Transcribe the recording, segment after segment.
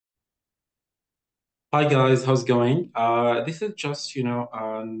Hi guys, how's it going? This is just,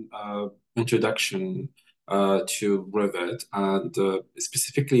 an introduction to Revit and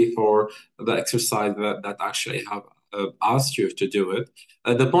specifically for the exercise that actually have asked you to do it.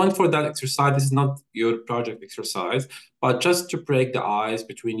 The point for that exercise is not your project exercise, but just to break the ice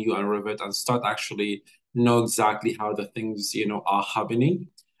between you and Revit and start actually know exactly how the things, are happening.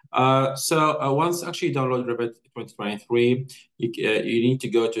 Once actually you download Revit 2023, you need to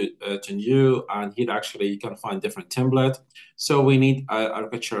go to new, and here actually you can find different template. So we need a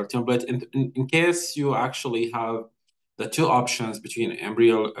architectural template. In case you actually have the two options between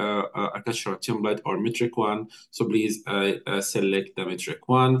embryo architectural template or metric one, so please select the metric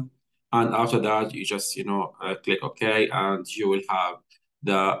one. And after that, you just click OK, and you will have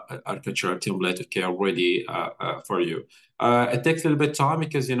the architectural template okay ready for you. It takes a little bit time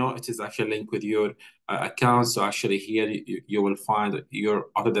because it is actually linked with your account. So actually here you will find your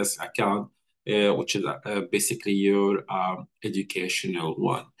Autodesk account, which is basically your educational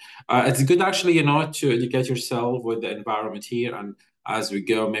one. It's good actually, to educate yourself with the environment here. And as we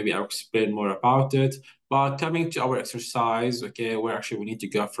go, maybe I'll explain more about it. But coming to our exercise, okay, where actually we need to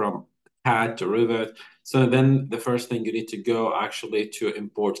go from CAD to Revit. So then the first thing you need to go actually to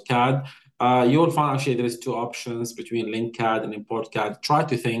import CAD. You will find actually there is two options between link CAD and import CAD. Try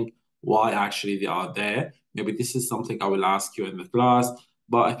to think why actually they are there. Maybe this is something I will ask you in the class.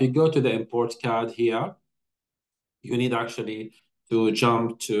 But if you go to the import CAD here, you need actually to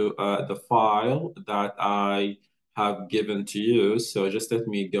jump to the file that I have given to you. So just let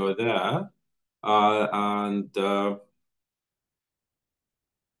me go there and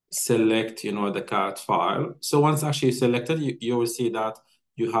select, the CAD file. So once actually selected, you will see that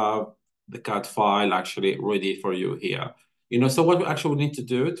you have the CAD file actually ready for you here. So what we actually need to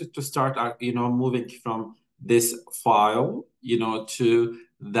do to start, moving from this file, to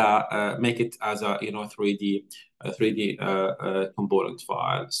the make it as a, 3D component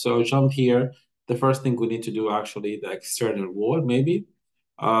file. So jump here. The first thing we need to do actually the external wall, maybe.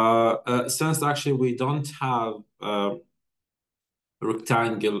 Since actually we don't have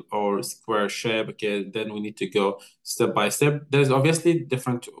rectangle or square shape, okay, then we need to go step by step. There's obviously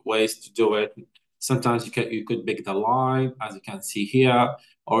different ways to do it. Sometimes you could pick the line, as you can see here,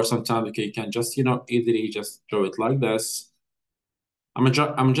 or sometimes you can just easily just draw it like this. I'm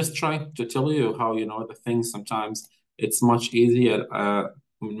just trying to tell you how the things sometimes it's much easier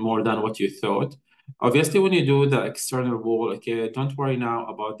more than what you thought. Obviously, when you do the external wall, okay, don't worry now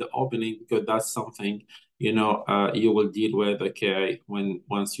about the opening because that's something you will deal with okay when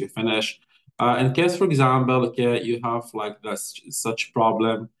once you finish. In case, for example, okay, you have like this such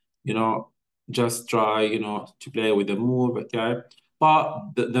problem, you know, just try to play with the move, okay.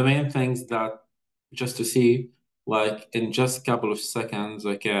 But the main things that just to see like in just a couple of seconds,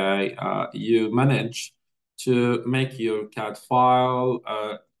 okay, you manage to make your CAD file,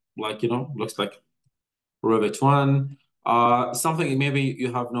 like, looks like Revit 1. Something maybe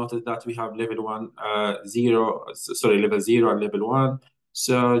you have noticed that we have level 1, level 0 and level 1.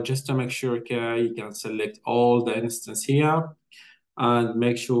 So just to make sure, okay, you can select all the instance here and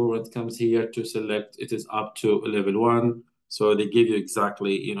make sure when it comes here to select it is up to level 1. So they give you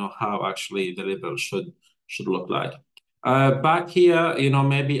exactly, how actually the level should look like. Back here,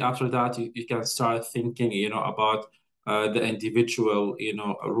 maybe after that you can start thinking, about the individual,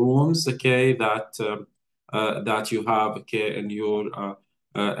 rooms, okay, that you have, okay, in your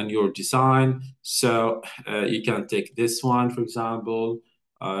design. So you can take this one, for example.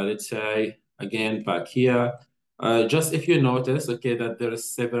 Let's say again back here. Just if you notice, okay, that there are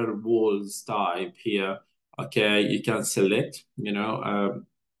several walls type here, okay, you can select,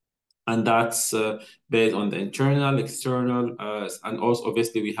 and that's based on the internal, external, and also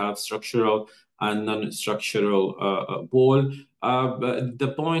obviously we have structural and non-structural wall. But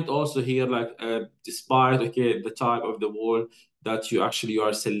the point also here, like despite okay the type of the wall that you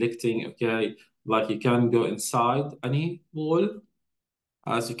are selecting, okay, like you can go inside any wall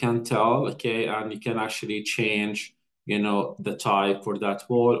as you can tell, okay, and you can actually change, the type for that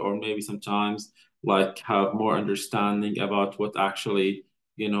wall, or maybe sometimes like have more understanding about what actually,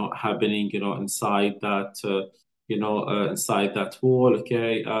 happening, inside that, inside that wall,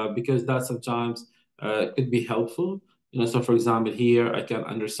 okay, because that sometimes could be helpful. So for example, here I can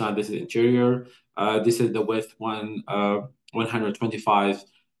understand this is interior. This is the width 125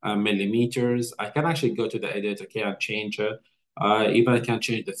 millimeters. I can actually go to the edit, okay, and change it. Even I can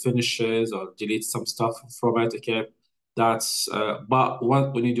change the finishes or delete some stuff from it. Okay, that's but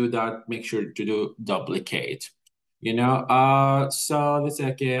when you do that, make sure to do duplicate. So let's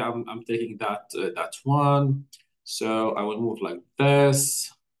say okay, I'm taking that one. So I will move like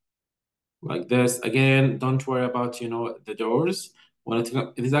this. like this. Again, don't worry about, the doors. When it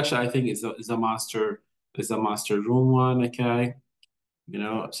is actually, I think is a master room one, okay?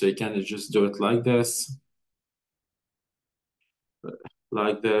 So you can just do it like this,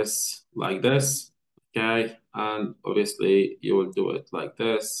 okay? And obviously you will do it like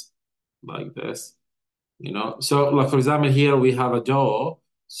this. So like for example, here we have a door,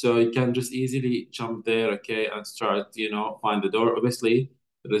 so you can just easily jump there, okay, and start, find the door. Obviously,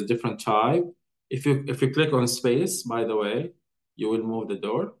 there is different type. If you click on space, by the way, you will move the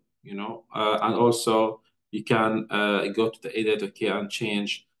door, and also you can go to the edit, okay, and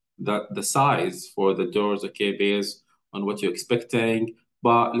change the size for the doors, okay, based on what you're expecting.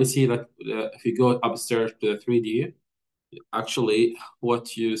 But let's see, like if you go upstairs to the 3D, actually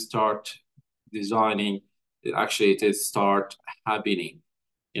what you start designing, actually it is start happening,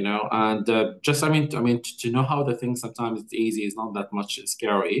 and just I mean to know how the thing sometimes it's easy, it's not that much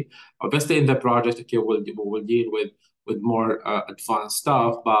scary. Obviously in the project, okay, we'll deal with more advanced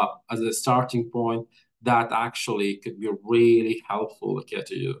stuff, but as a starting point, that actually could be really helpful, okay,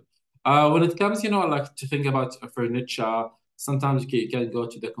 to you. When it comes, like to think about furniture, sometimes you can go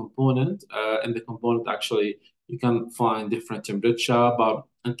to the component, and the component actually you can find different temperature, but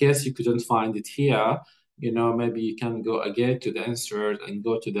in case you couldn't find it here, maybe you can go again to the insert and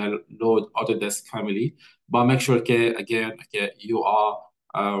go to the load Autodesk family, but make sure, okay, again, okay, you are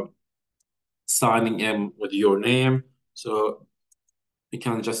signing in with your name. So you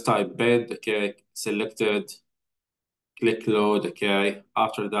can just type bed, okay, selected, click load, okay.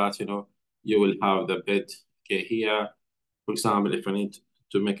 After that, you will have the bed, okay, here. For example, if I need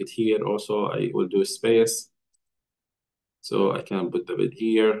to make it here, also I will do space. So I can put the bed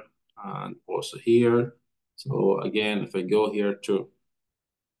here and also here. So again, if I go here to,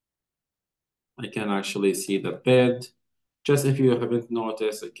 I can actually see the bed. Just if you haven't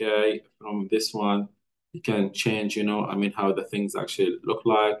noticed, okay, from this one, you can change, I mean, how the things actually look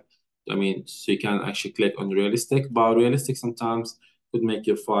like. I mean, so you can actually click on realistic, but realistic sometimes could make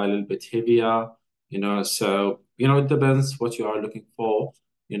your file a little bit heavier, so, it depends what you are looking for,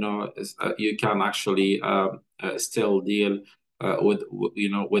 you can actually still deal with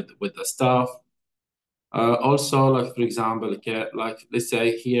the stuff. Also, like for example, okay, like let's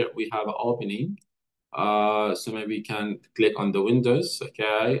say here we have an opening. So maybe you can click on the windows.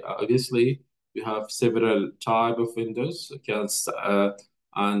 Okay, obviously you have several type of windows. Okay,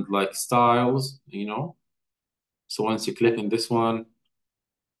 and like styles. So once you click on this one,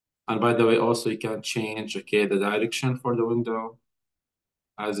 and by the way, also you can change, okay, the direction for the window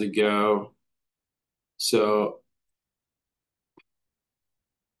as you go. So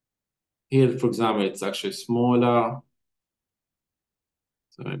here, for example, it's actually smaller.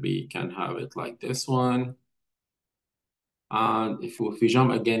 So maybe you can have it like this one. And if we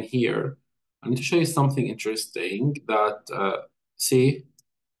jump again here, I need to show you something interesting that, see,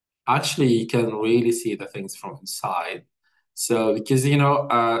 actually you can really see the things from inside. So because,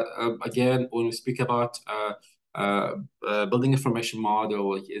 again, when we speak about building information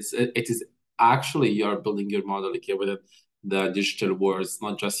model, it is actually you're building your model, okay, within the digital world. It's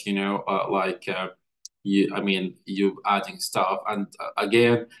not just, like I mean, you adding stuff. And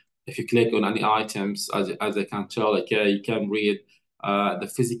again, if you click on any items, as I can tell, okay, you can read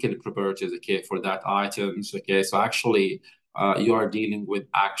the physical properties, okay, for that items, okay. So actually, you are dealing with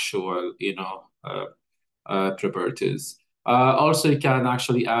actual, properties. Also, you can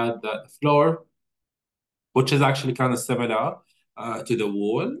actually add the floor, which is actually kind of similar to the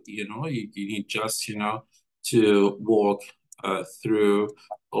wall. You need just, to walk through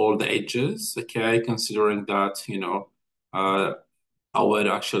all the edges, okay, considering that, uh, our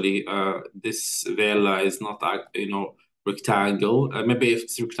actually this vela is not rectangle. Maybe if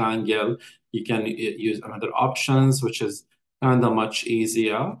it's rectangle, you can use another options, which is kind of much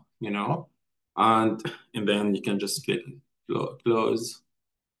easier, and then you can just click close.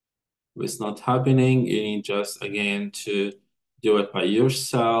 If it's not happening, you need just again to do it by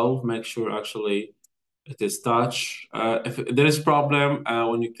yourself. Make sure actually it is touch. If there is problem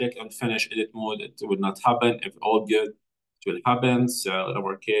when you click on finish edit mode, it will not happen. If all good, it will happen. So in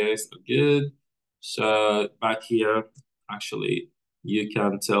our case, good. So back here, actually, you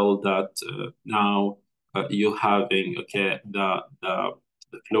can tell that now you having, okay, the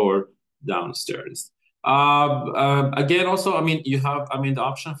floor downstairs. Again, also, I mean, you have, I mean, the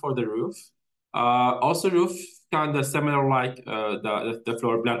option for the roof. Also, roof kind of similar like the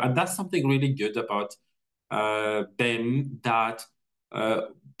floor plan, and that's something really good about BIM, that uh,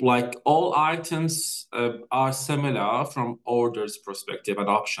 like all items are similar from orders perspective and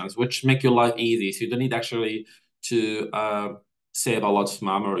options, which make your life easy. So you don't need actually to save a lot of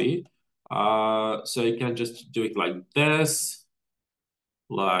memory. So you can just do it like this,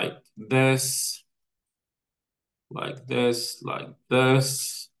 like this, like this, like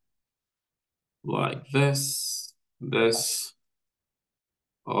this, like this,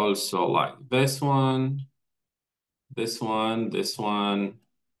 also like this one, this one, this one,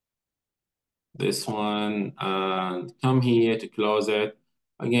 this one, and come here to close it.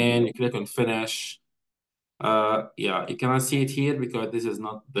 Again, you click on finish. Yeah, you cannot see it here because this is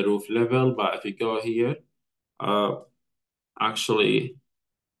not the roof level, but if you go here, uh, actually,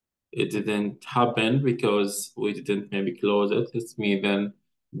 it didn't happen because we didn't maybe close it. Let me then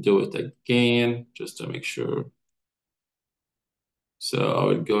do it again just to make sure. So I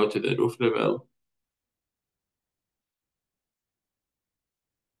will go to the roof level.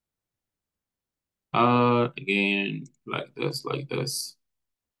 Again, like this, like this.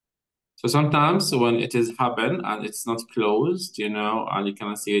 So sometimes when it is happen and it's not closed, and you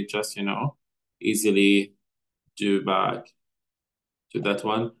cannot see it just, easily do back to that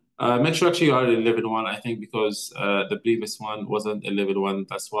one. Make sure actually you are in level one, I think, because the previous one wasn't a level one.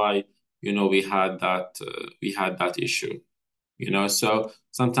 That's why, we had that issue. So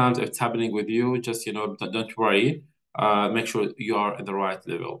sometimes if it's happening with you, just, don't worry. Make sure you are at the right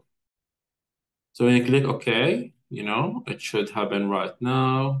level. So when you click OK, it should happen right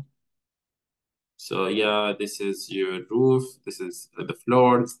now. So yeah, this is your roof. This is the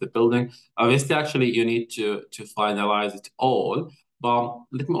floor. It's the building. Obviously, actually, you need to finalize it all. But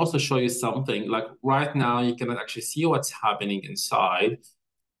let me also show you something. Like right now, you cannot actually see what's happening inside,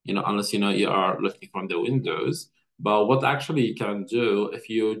 unless you are looking from the windows. But what actually you can do, if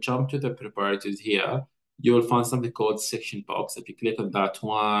you jump to the properties here, you will find something called section box. If you click on that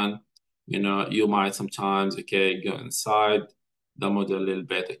one, you might sometimes, okay, go inside the model a little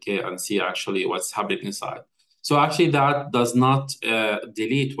bit, okay, and see actually what's happening inside. So actually that does not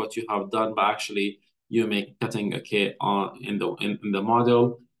delete what you have done, but actually you make cutting, okay, on in the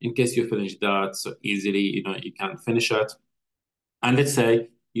model in case you finish that so easily, you can finish it. And let's say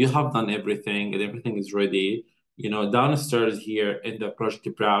you have done everything and everything is ready, downstairs here in the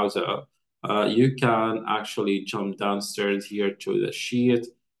project browser, you can actually jump downstairs here to the sheet.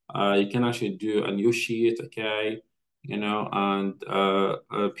 You can actually do a new sheet, okay? And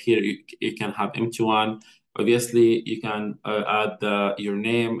up here you can have empty one. Obviously, you can add your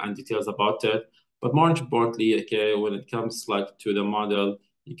name and details about it. But more importantly, okay, when it comes like to the model,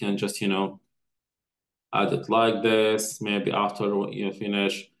 you can just, add it like this. Maybe after you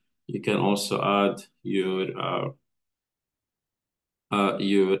finish, you can also add your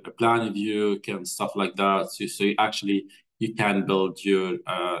plan view, can stuff like that. So you can build your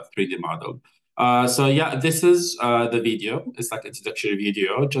 3D model. So yeah, this is the video. It's like introductory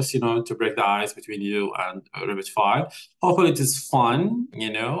video, just to break the ice between you and Revit File. Hopefully it is fun,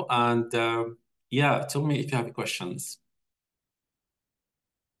 and yeah, tell me if you have questions.